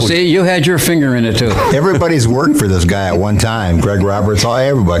 So see, you had your finger in it too. Everybody's worked for this guy at one time. Greg Roberts,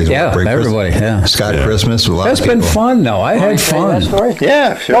 everybody's worked for everybody. Yeah, Scott Christmas. A lot That's of people. been fun, though. I had fun.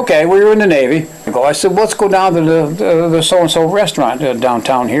 Yeah, sure. Okay, we were in the Navy. I said, let's go down to the so-and-so restaurant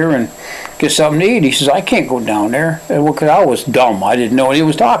downtown here and get something to eat. He says, I can't go down there. Because I was dumb. I didn't know what he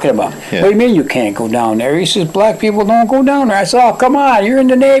was talking about. Yeah. What do you mean you can't go down there? He says, black people don't go down there. I said, oh, come on, you're in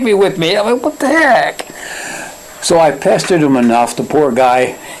the Navy with me. I'm like, what the heck? So I pestered him enough, the poor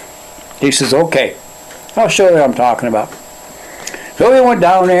guy. He says, okay, I'll show you what I'm talking about. So we went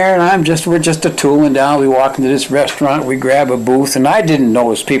down there, and we're just a-tooling down. We walk into this restaurant, we grab a booth, and I didn't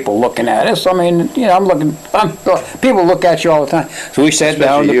notice people looking at us. I mean, people look at you all the time. So we sat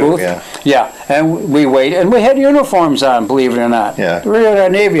down in the booth. Yeah, and we waited, and we had uniforms on, believe it or not. Yeah. We were in our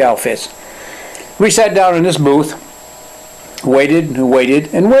Navy outfits. We sat down in this booth, waited and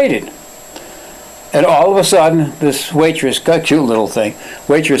waited and waited. And all of a sudden, this waitress, got a cute little thing,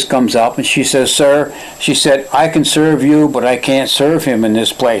 waitress comes up and she says, sir, she said, I can serve you, but I can't serve him in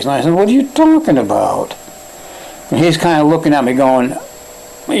this place. And I said, what are you talking about? And he's kind of looking at me going,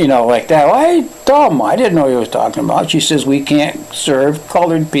 like that. Well, I didn't know what he was talking about. She says, we can't serve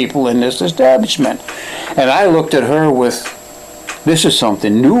colored people in this establishment. And I looked at her with, this is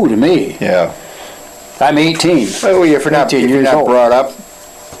something new to me. Yeah. I'm 18. Well, if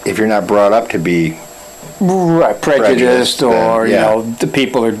you're not brought up to be prejudiced or the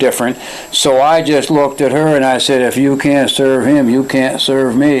people are different, so I just looked at her and I said, if you can't serve him, you can't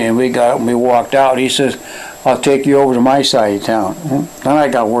serve me. And we walked out. He says, I'll take you over to my side of town. Then I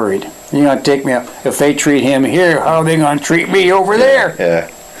got worried. You're gonna take me up. If they treat him here, how are they gonna treat me over there? Yeah.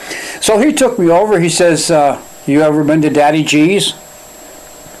 So he took me over. He says, you ever been to Daddy G's?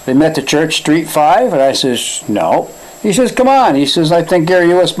 They met the Church Street 5? And I says, no. He says, come on. He says, I think Gary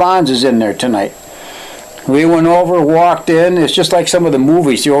U.S. Bonds is in there tonight. We went over, walked in. It's just like some of the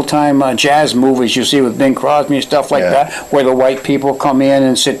movies, the old-time jazz movies you see with Bing Crosby and stuff like that, where the white people come in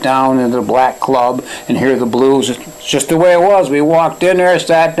and sit down in the black club and hear the blues. It's just the way it was. We walked in there,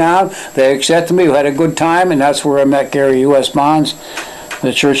 sat down. They accepted me. We had a good time, and that's where I met Gary U.S. Bonds,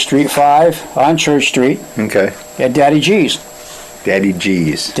 the Church Street 5, on Church Street. Okay. At Daddy G's. Daddy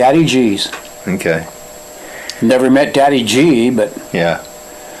G's. Daddy G's. Okay. Never met Daddy G, but... Yeah.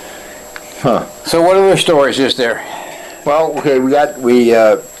 Huh. So what other stories is there? Well,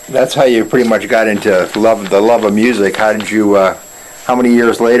 that's how you pretty much got into the love of music. How did you, how many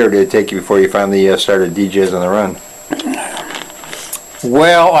years later did it take you before you finally started DJs on the Run?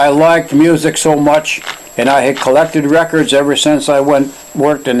 Well, I liked music so much, and I had collected records ever since I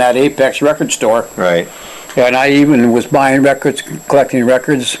worked in that Apex record store. Right. And I even was buying records, collecting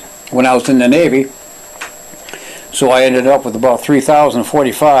records when I was in the Navy. So I ended up with about 3,000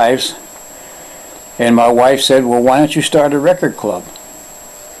 45s. And my wife said, well, why don't you start a record club?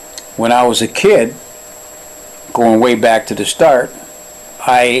 When I was a kid, going way back to the start,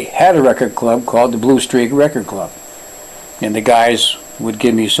 I had a record club called the Blue Streak Record Club. And the guys would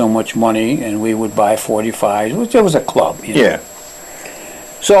give me so much money, and we would buy 45s, which it was a club. You know? Yeah.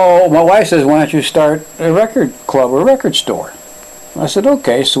 So my wife says, why don't you start a record club or a record store? I said,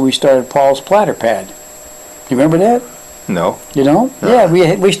 okay. So we started Paul's Platter Pad. You remember that? No. You know? No.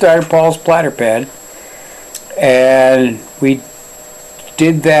 Yeah, we started Paul's Platter Pad, and we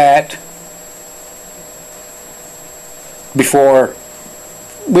did that before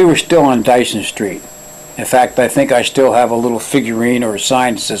we were still on Dyson Street. In fact, I think I still have a little figurine or a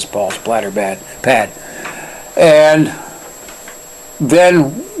sign that says Paul's Platter Pad. And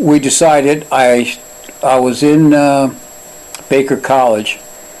then we decided, I was in Baker College,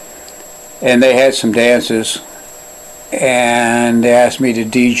 and they had some dances, and they asked me to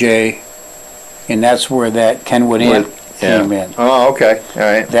DJ, and that's where that Kenwood amp came in. Oh, okay. All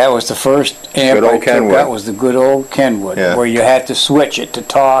right. That was the first amp Good old I took. Kenwood. That was the good old Kenwood, where you had to switch it to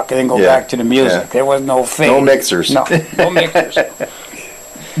talk and then go back to the music. There was no fade. No mixers. No mixers.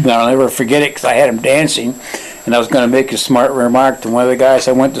 But I'll never forget it because I had him dancing, and I was going to make a smart remark to one of the guys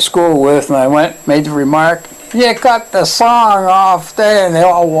I went to school with, and I made the remark, "You cut the song off there," and they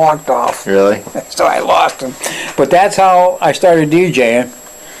all walked off. Really? So I lost him. But that's how I started DJing.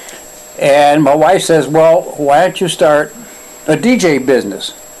 And my wife says, well, why don't you start a DJ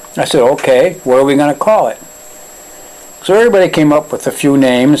business? I said, okay, what are we going to call it? So everybody came up with a few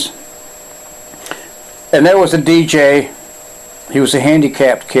names. And there was a DJ, he was a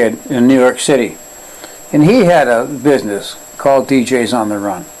handicapped kid in New York City. And he had a business called DJs on the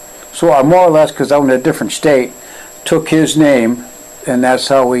Run. So I more or less, because I'm in a different state, took his name, and that's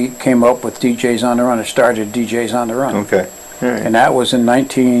how we came up with DJs on the Run and started DJs on the Run. Okay. All right. And that was in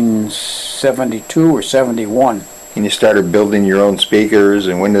 1972 or 71. And you started building your own speakers,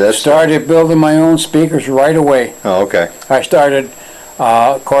 and when did that start? Started building my own speakers right away. Oh, okay. I started,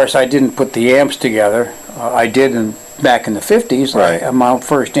 of course, I didn't put the amps together. I did back in the 50s. Right. My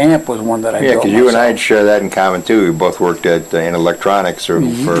first amp was one that I built because you and I share that in common, too. We both worked in electronics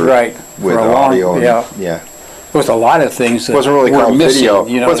with audio. Yeah. There was a lot of things that wasn't really called missing, video.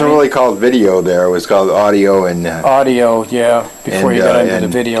 You know It wasn't really called video there. It was called audio and audio, before you got into the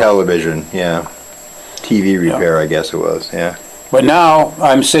video. Television, TV repair, I guess it was, But now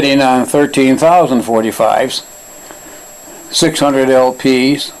I'm sitting on 13,045s, 600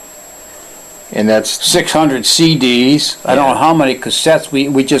 LPs, and that's 600 CDs. I don't know how many cassettes.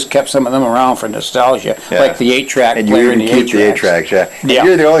 We just kept some of them around for nostalgia, like the 8-track and player. And you keep the 8-tracks, And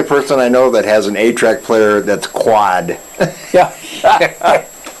you're the only person I know that has an 8-track player that's quad. Yeah.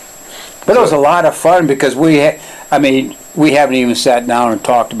 But it was a lot of fun because we haven't even sat down and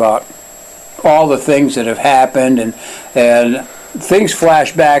talked about all the things that have happened, and things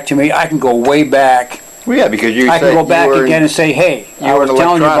flash back to me. I can go way back. Well, yeah, because I can go back again and say, hey, I was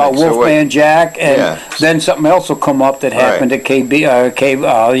telling you about Wolfman Jack, and then something else will come up that happened at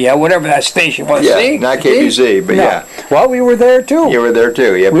whatever that station was. Yeah, See? not KBZ, but Well, we were there too. You were there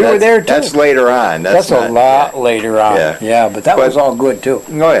too. Yeah, we were there too. That's later on. That's a lot later on. Yeah, but that was all good too.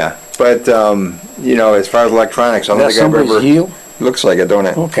 Oh yeah, but as far as electronics, I don't think I've ever. Heel? Looks like it, don't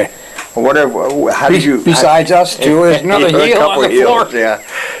it? Okay. How did you? Besides us two, there's another heel on the floor. Yeah.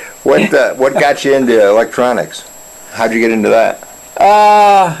 What got you into electronics? How'd you get into that?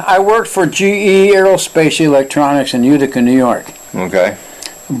 I worked for GE Aerospace Electronics in Utica, New York. Okay.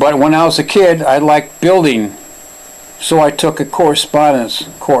 But when I was a kid, I liked building, so I took a correspondence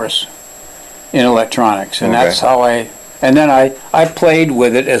course in electronics, and that's how and then I played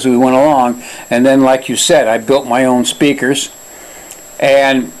with it as we went along, and then like you said, I built my own speakers,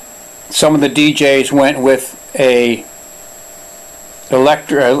 and some of the DJs went with a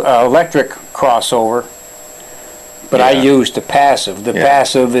electric crossover, but I used the passive. The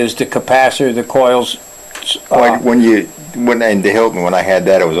passive is the capacitor, the coils. When in the Hilton, when I had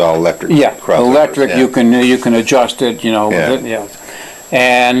that, it was all electric. Yeah, electric. You can adjust it.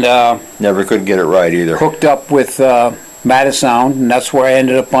 And never could get it right either. Hooked up with Matasound, and that's where I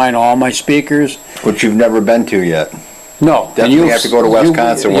ended up buying all my speakers. Which you've never been to yet. No. Definitely have to go to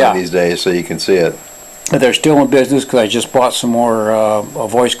Wisconsin one of these days so you can see it. They're still in business because I just bought some more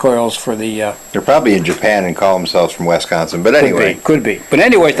voice coils for the. They're probably in Japan and call themselves from Wisconsin, but anyway. Could be. But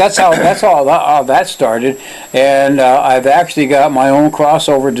anyway, that's how that started, and I've actually got my own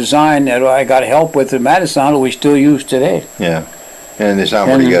crossover design that I got help with at Matasound that we still use today. Yeah, and they sound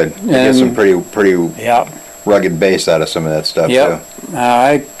pretty good. You get some pretty rugged bass out of some of that stuff too.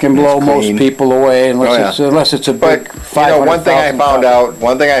 I can blow most people away unless it's a big 500,000.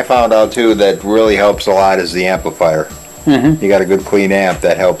 One thing I found out too that really helps a lot is the amplifier. You got a good clean amp,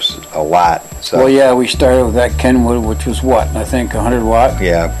 that helps a lot. So. Well, yeah, we started with that Kenwood, which was what, I think 100 watt?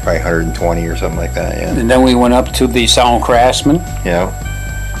 Yeah, probably 120 or something like that, yeah. And then we went up to the Sound Craftsman. Yeah.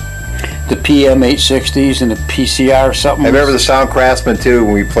 The PM860s and the PCR something. I remember the Sound Craftsman too.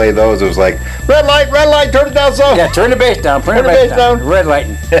 When we played those, it was like red light, turn it down some. Yeah, turn the bass down, turn the bass down. Red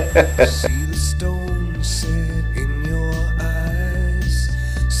lighting. See the stone set in your eyes,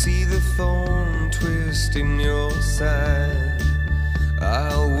 see the thorn twist in your side.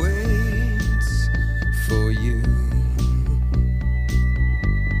 I'll wait for you.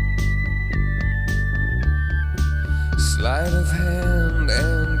 Sleight of hand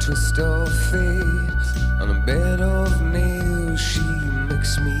and twist of fate, on a bed of nails she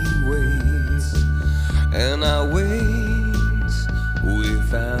makes me wait, and I wait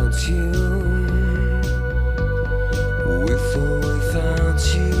without you, with or without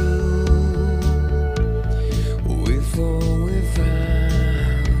you, with or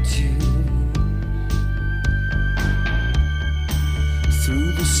without you.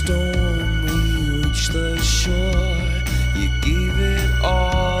 Through the storm we reach the shore. You gave it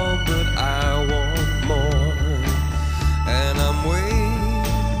all, but I want more, and I'm waiting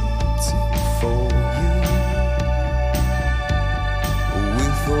for you,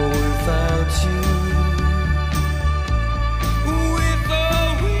 with or without you, with or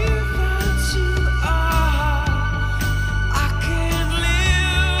without you. I can't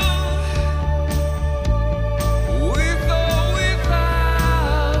live with or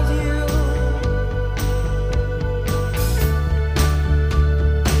without you.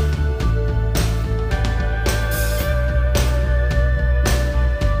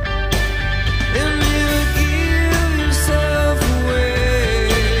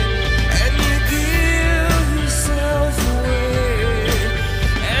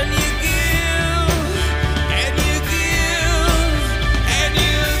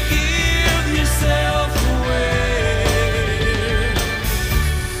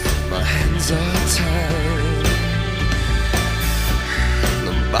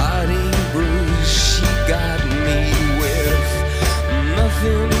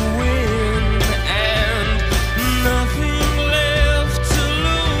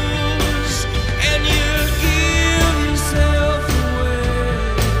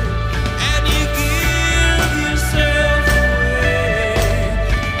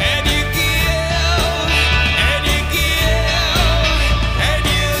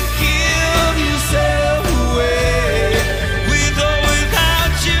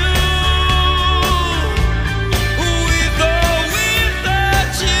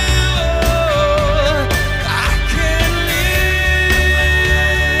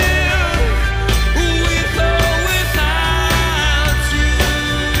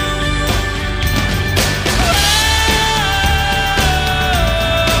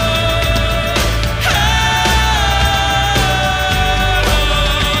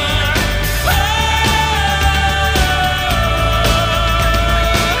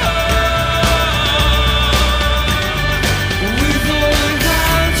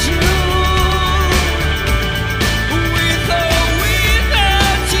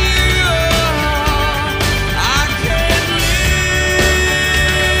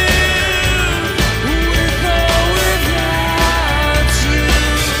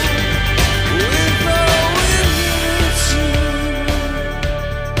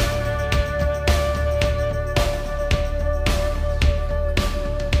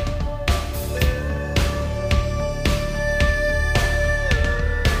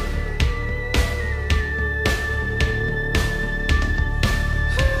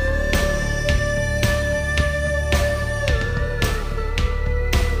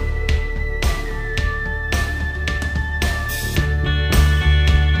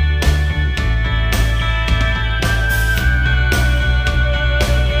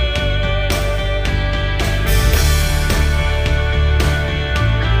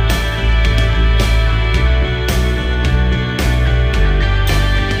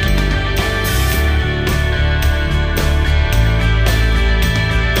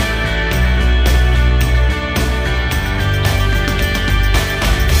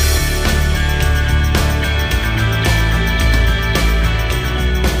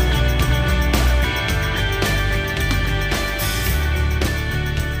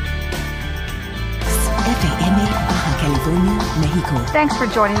 Thanks for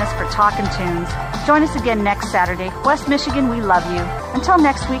joining us for Talkin' Tunes. Join us again next Saturday. West Michigan, we love you. Until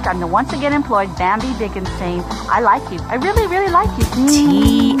next week, I'm the once again employed Bambi Biggins saying, I like you. I really, really like you.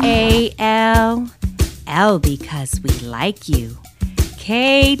 T-A-L, L because we like you.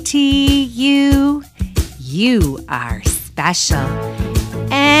 K-T-U, You are special.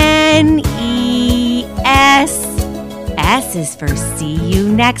 N-E-S. S is for see you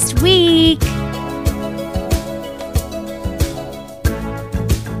next week.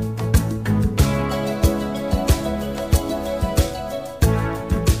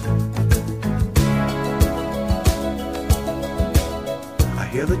 I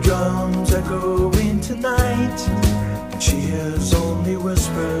hear the drums echoing tonight. She hears only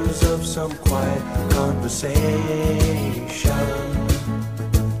whispers of some quiet conversation.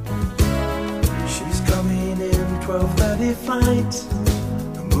 She's coming in 12:30 flight.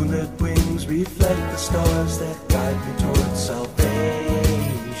 The moonlit wings reflect the stars that guide me towards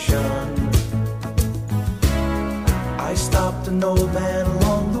salvation. I stopped an old man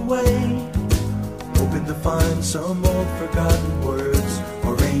along the way, hoping to find some old forgotten words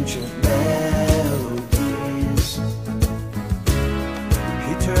or ancient melodies.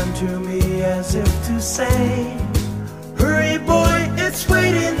 He turned to me as if to say, hurry boy, it's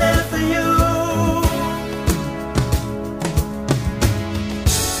waiting there for you.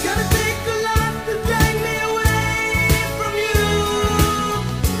 Gonna take a lot to drag me away from you.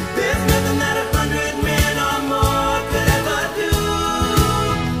 There's nothing that 100 men or more could ever do.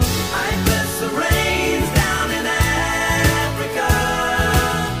 I bless the rains down in Africa.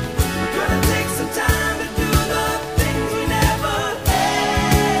 We're gonna take some time to do the things we never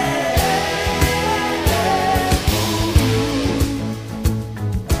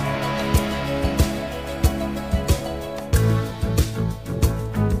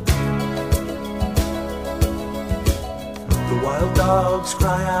The wild dogs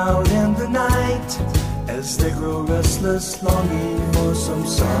cry out in the night as they grow restless, longing for some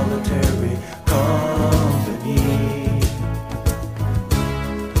solitary company.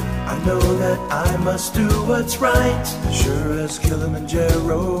 I know that I must do what's right, sure as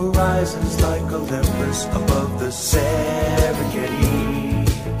Kilimanjaro rises like Olympus above the Serengeti.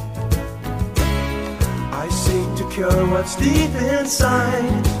 I seek to cure what's deep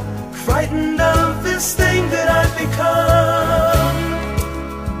inside, frightened of this thing that I've become.